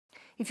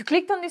If you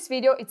clicked on this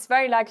video, it's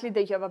very likely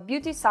that you have a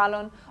beauty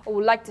salon or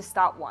would like to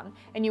start one,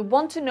 and you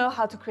want to know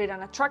how to create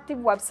an attractive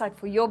website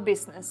for your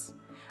business.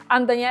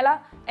 I'm Daniela,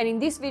 and in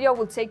this video,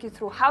 we'll take you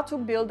through how to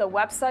build a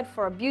website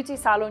for a beauty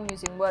salon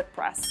using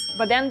WordPress.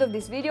 By the end of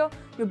this video,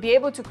 you'll be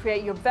able to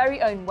create your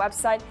very own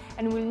website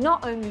and will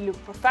not only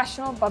look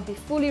professional, but be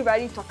fully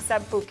ready to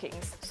accept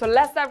bookings. So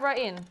let's dive right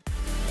in.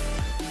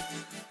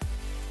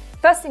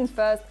 First things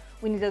first,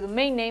 we need a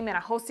domain name and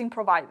a hosting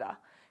provider.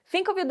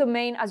 Think of your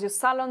domain as your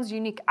salon's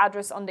unique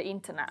address on the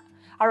internet.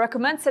 I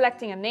recommend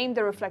selecting a name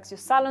that reflects your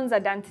salon's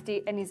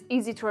identity and is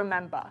easy to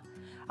remember.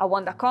 At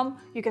One.com,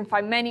 you can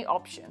find many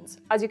options,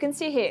 as you can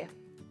see here.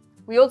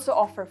 We also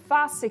offer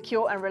fast,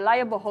 secure and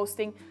reliable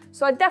hosting,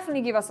 so I'd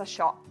definitely give us a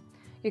shot.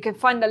 You can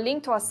find a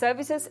link to our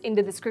services in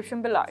the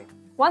description below.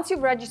 Once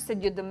you've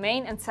registered your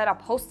domain and set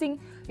up hosting,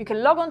 you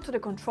can log on to the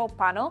control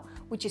panel,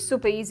 which is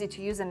super easy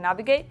to use and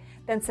navigate,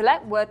 then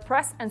select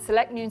WordPress and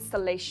select New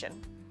Installation.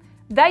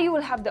 There you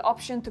will have the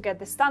option to get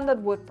the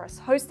standard WordPress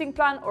hosting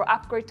plan or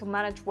upgrade to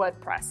Managed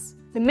WordPress.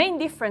 The main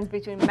difference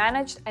between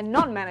Managed and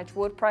non-Managed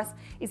WordPress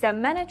is that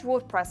Managed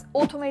WordPress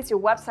automates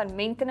your website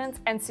maintenance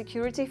and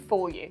security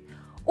for you.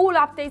 All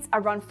updates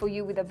are run for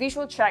you with a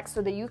visual check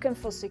so that you can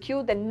feel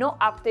secure that no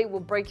update will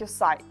break your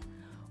site.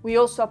 We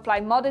also apply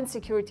modern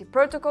security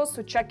protocols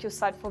to check your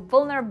site for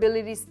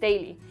vulnerabilities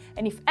daily,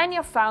 and if any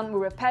are found, we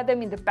repair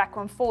them in the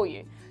background for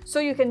you,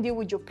 so you can deal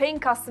with your paying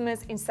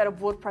customers instead of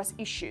WordPress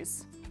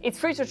issues. It's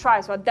free to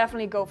try, so I'd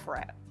definitely go for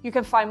it. You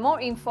can find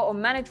more info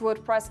on Managed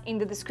WordPress in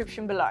the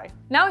description below.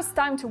 Now it's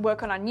time to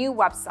work on a new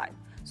website,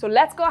 so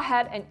let's go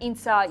ahead and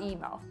insert our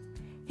email.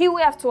 Here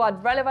we have to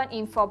add relevant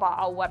info about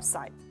our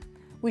website.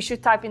 We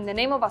should type in the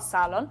name of our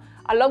salon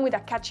along with a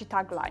catchy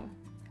tagline.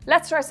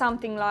 Let's try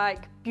something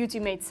like Beauty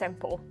Made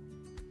Simple.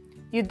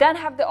 You then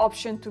have the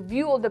option to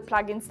view all the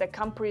plugins that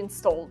come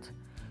pre-installed.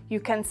 You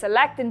can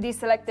select and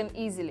deselect them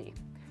easily.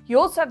 You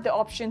also have the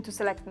option to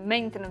select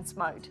maintenance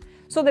mode,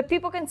 so that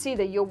people can see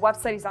that your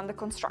website is under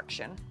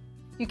construction.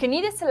 You can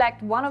either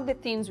select one of the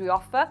themes we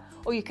offer,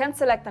 or you can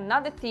select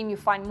another theme you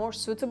find more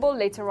suitable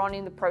later on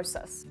in the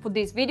process. For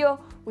this video,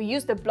 we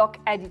use the block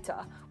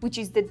editor, which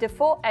is the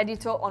default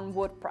editor on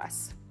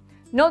WordPress.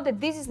 Note that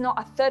this is not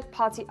a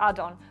third-party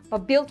add-on,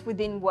 but built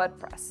within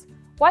WordPress.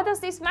 Why does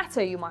this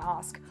matter, you might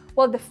ask?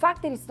 Well, the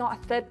fact that it's not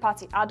a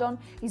third-party add-on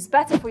is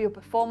better for your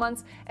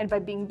performance, and by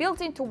being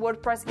built into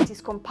WordPress, it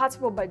is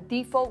compatible by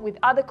default with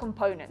other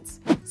components,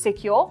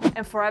 secure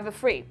and forever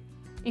free.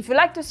 If you'd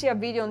like to see a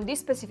video on this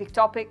specific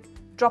topic,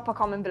 drop a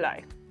comment below.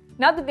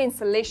 Now that the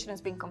installation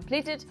has been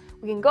completed,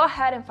 we can go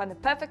ahead and find the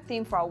perfect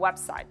theme for our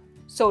website.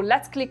 So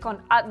let's click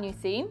on Add New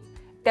Theme,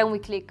 then we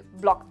click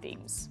Block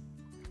Themes.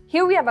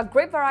 Here we have a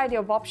great variety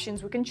of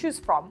options we can choose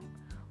from.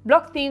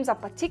 Block themes are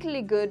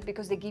particularly good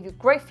because they give you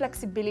great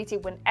flexibility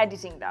when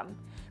editing them,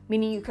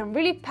 meaning you can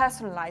really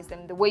personalize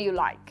them the way you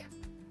like.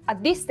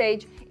 At this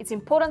stage, it's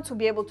important to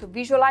be able to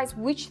visualize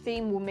which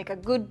theme will make a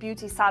good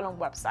beauty salon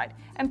website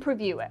and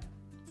preview it.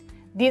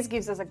 This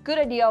gives us a good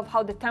idea of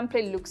how the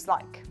template looks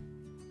like.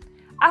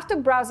 After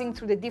browsing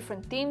through the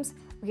different themes,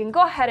 we can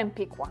go ahead and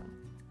pick one.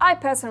 I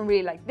personally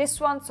really like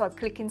this one, so I'll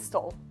click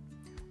Install.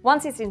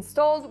 Once it's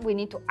installed, we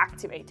need to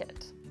activate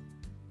it.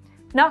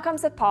 Now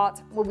comes the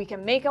part where we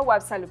can make our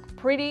website look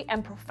pretty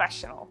and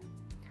professional.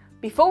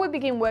 Before we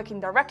begin working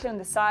directly on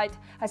the site,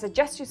 I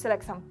suggest you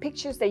select some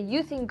pictures that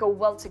you think go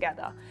well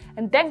together,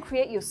 and then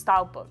create your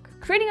style book.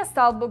 Creating a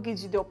style book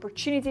gives you the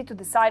opportunity to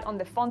decide on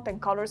the font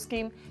and color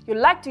scheme you'd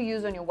like to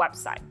use on your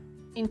website.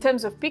 In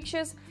terms of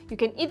pictures, you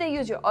can either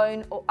use your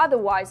own, or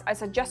otherwise, I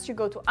suggest you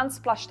go to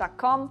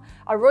Unsplash.com,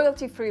 a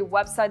royalty-free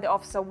website that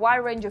offers a wide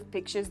range of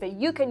pictures that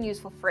you can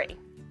use for free.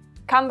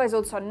 Canva is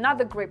also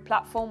another great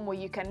platform where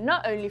you can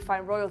not only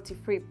find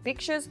royalty-free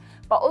pictures,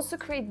 but also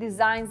create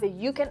designs that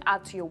you can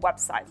add to your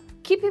website.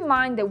 Keep in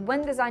mind that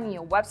when designing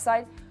your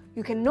website,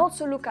 you can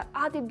also look at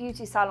other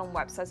beauty salon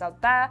websites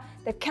out there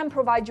that can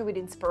provide you with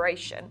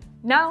inspiration.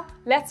 Now,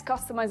 let's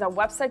customize our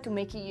website to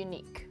make it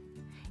unique.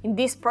 In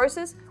this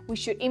process, we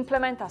should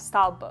implement a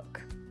style book.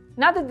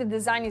 Now that the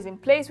design is in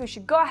place, we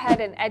should go ahead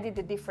and edit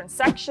the different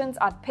sections,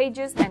 add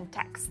pages and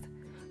text.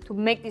 To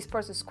make this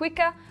process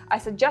quicker, I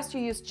suggest you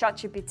use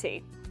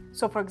ChatGPT.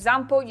 So for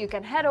example, you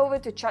can head over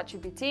to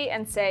ChatGPT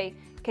and say,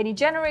 can you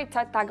generate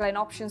tagline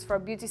options for a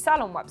beauty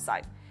salon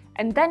website?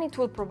 And then it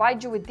will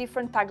provide you with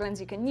different taglines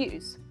you can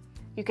use.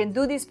 You can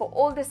do this for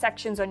all the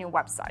sections on your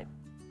website.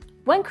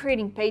 When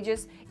creating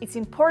pages, it's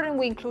important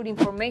we include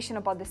information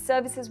about the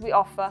services we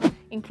offer,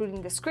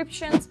 including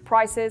descriptions,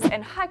 prices,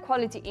 and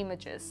high-quality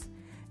images.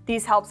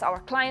 This helps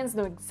our clients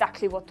know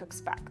exactly what to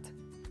expect.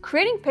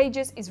 Creating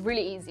pages is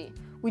really easy.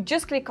 We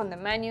just click on the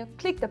menu,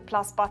 click the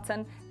plus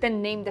button,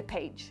 then name the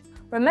page.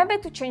 Remember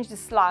to change the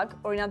slug,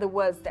 or in other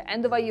words, the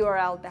end of a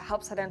URL that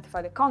helps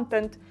identify the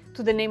content,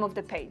 to the name of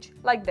the page,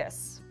 like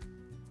this.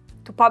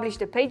 To publish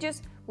the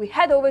pages, we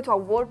head over to our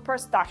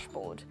WordPress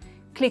dashboard,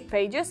 click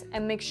Pages,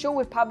 and make sure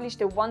we publish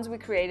the ones we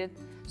created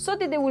so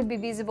that they will be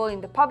visible in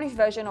the published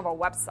version of our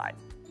website.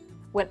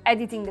 When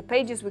editing the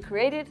pages we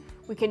created,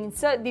 we can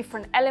insert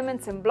different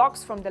elements and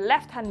blocks from the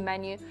left-hand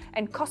menu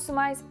and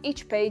customize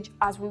each page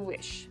as we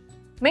wish.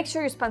 Make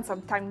sure you spend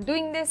some time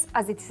doing this,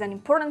 as it is an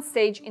important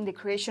stage in the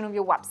creation of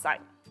your website.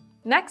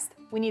 Next,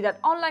 we need an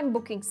online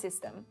booking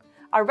system.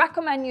 I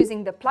recommend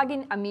using the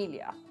plugin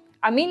Amelia.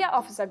 Amelia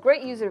offers a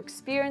great user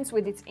experience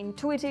with its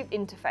intuitive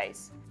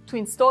interface. To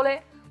install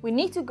it, we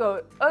need to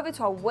go over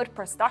to our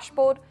WordPress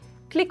dashboard,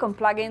 click on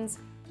Plugins,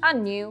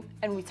 and New,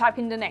 and we type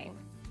in the name.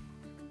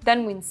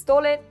 Then we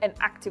install it and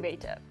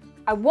activate it.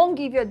 I won't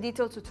give you a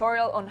detailed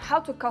tutorial on how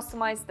to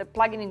customize the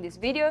plugin in this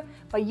video,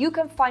 but you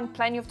can find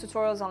plenty of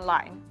tutorials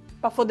online.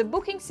 But for the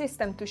booking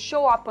system to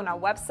show up on our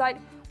website,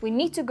 we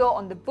need to go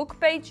on the book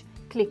page,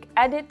 click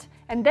Edit,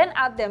 and then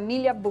add the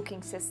Amelia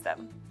booking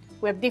system.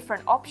 We have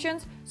different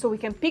options, so we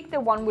can pick the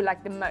one we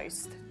like the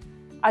most.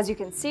 As you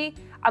can see,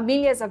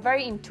 Amelia is a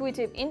very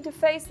intuitive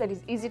interface that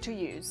is easy to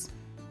use.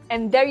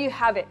 And there you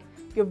have it,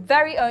 your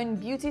very own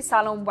beauty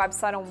salon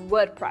website on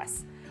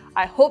WordPress.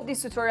 I hope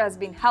this tutorial has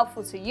been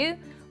helpful to you.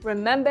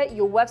 Remember,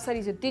 your website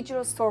is your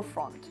digital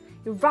storefront.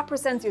 It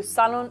represents your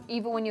salon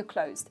even when you're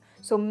closed.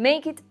 So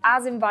make it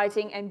as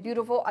inviting and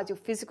beautiful as your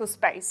physical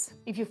space.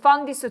 If you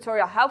found this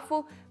tutorial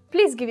helpful,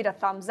 please give it a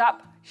thumbs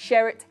up,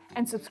 share it,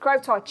 and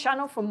subscribe to our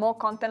channel for more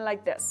content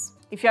like this.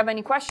 If you have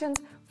any questions,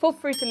 feel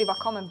free to leave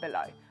a comment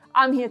below.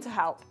 I'm here to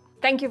help.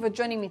 Thank you for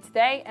joining me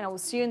today, and I will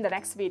see you in the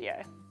next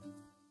video.